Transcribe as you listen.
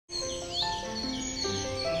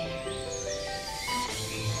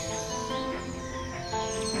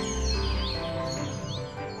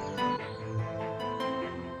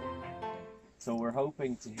So we're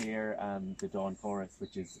hoping to hear the dawn chorus,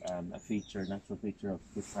 which is a natural feature of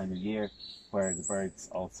this time of year, where the birds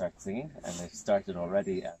all start singing, and they've started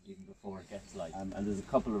already even before it gets light. And there's a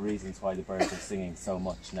couple of reasons why the birds are singing so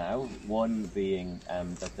much now. One being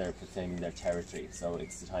that they're proclaiming their territory. So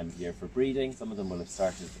it's the time of year for breeding. Some of them will have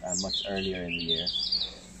started much earlier in the year,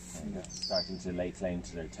 and they're starting to lay claim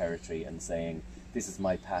to their territory and saying, "This is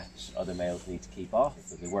my patch, other males need to keep off."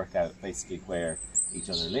 So they work out basically where each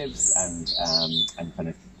other lives and kind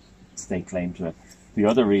of stake claim to it. The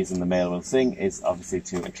other reason the male will sing is obviously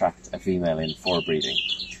to attract a female in for breeding.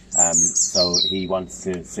 So he wants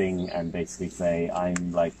to sing and basically say,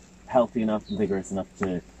 "I'm like healthy enough and vigorous enough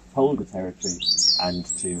to hold the territory and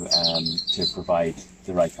to provide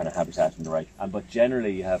the right kind of habitat and the right." But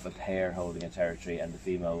generally you have a pair holding a territory, and the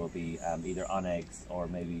female will be either on eggs or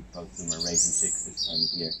maybe both of them are raising chicks this time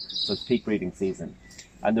of year. So it's peak breeding season.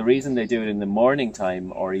 And the reason they do it in the morning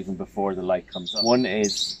time or even before the light comes up, one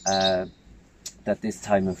is that this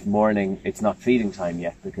time of morning it's not feeding time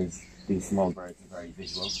yet, because these small birds are very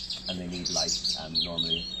visual and they need light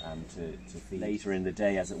normally to feed. Later in the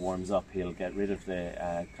day, as it warms up, he'll get rid of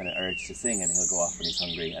the kind of urge to sing, and he'll go off when he's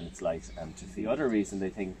hungry and it's light to feed. The other reason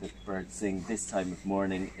they think that birds sing this time of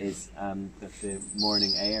morning is that the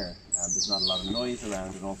morning air, there's not a lot of noise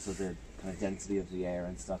around, and also the kind of density of the air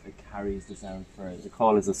and stuff, it carries the sound further. The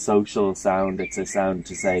call is a social sound. It's a sound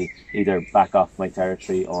to say either back off my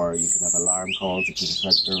territory, or you can have alarm calls if there's a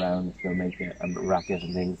predator around, they'll make a racket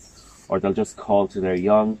and things, or they'll just call to their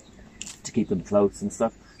young to keep them close and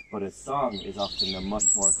stuff. But a song is often a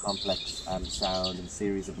much more complex sound and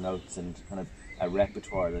series of notes and kind of a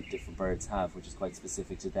repertoire that different birds have, which is quite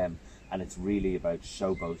specific to them, and it's really about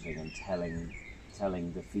showboating and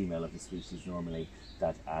telling the female of the species normally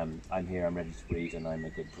that I'm here, I'm ready to breed, and I'm a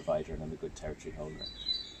good provider and I'm a good territory holder.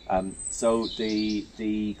 So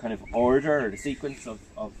the kind of order or the sequence of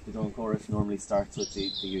the dawn chorus normally starts with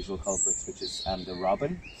the usual culprits, which is the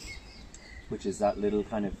robin, which is that little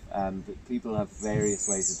kind of, people have various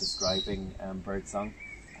ways of describing birdsong,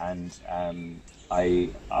 and I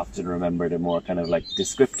often remember the more kind of like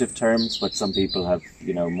descriptive terms, but some people have,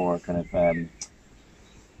 you know, more kind of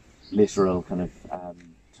literal kind of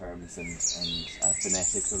terms and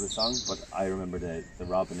phonetics of the song. But I remember the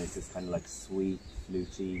robin is this kind of like sweet,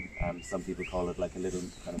 fluty, some people call it like a little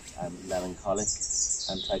kind of melancholic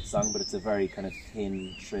type song, but it's a very kind of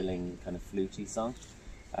thin, trilling, kind of fluty song.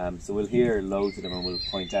 So we'll hear loads of them and we'll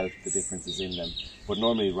point out the differences in them. But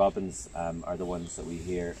normally robins are the ones that we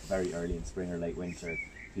hear very early in spring or late winter.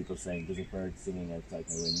 People saying, "There's a bird singing outside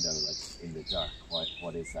my window, like in the dark.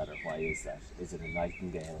 What is that, or why is that? Is it a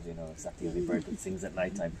nightingale? You know, is that the only bird that sings at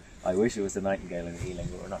night time?" I wish it was a nightingale in Ealing,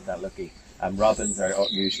 but we're not that lucky. Robins are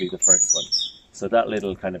usually the first one. So that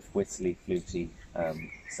little kind of whistly, fluty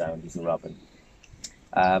sound is a robin.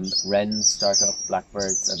 Wrens start up,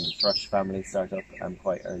 blackbirds and the thrush family start up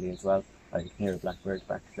quite early as well. I can hear a blackbird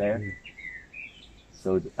back there.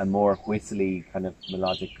 So a more whistly, kind of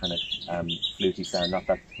melodic, kind of fluty sound, not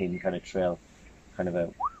that thin kind of trill, kind of a...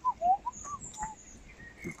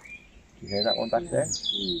 Do you hear that one back there?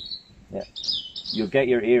 Yeah. You'll get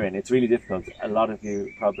your ear in. It's really difficult. A lot of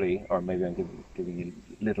you probably, or maybe I'm giving you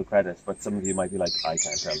little credit, but some of you might be like, "I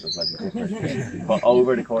can't tell the bloody difference." But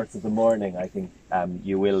over the course of the morning, I think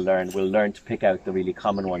we'll learn to pick out the really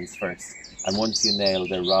common ones first. And once you nail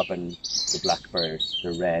the robin, the blackbird,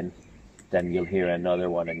 the wren, then you'll hear another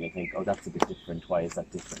one and you'll think, "Oh, that's a bit different. Why is that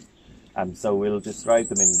different?" So we'll describe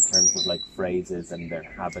them in terms of like phrases and their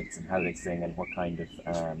habits and how they sing and what kind of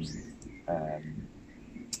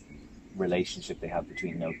relationship they have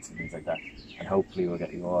between notes and things like that. And hopefully we'll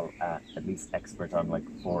get you all at least expert on like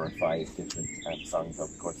 4 or 5 different songs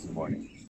over the course of the morning.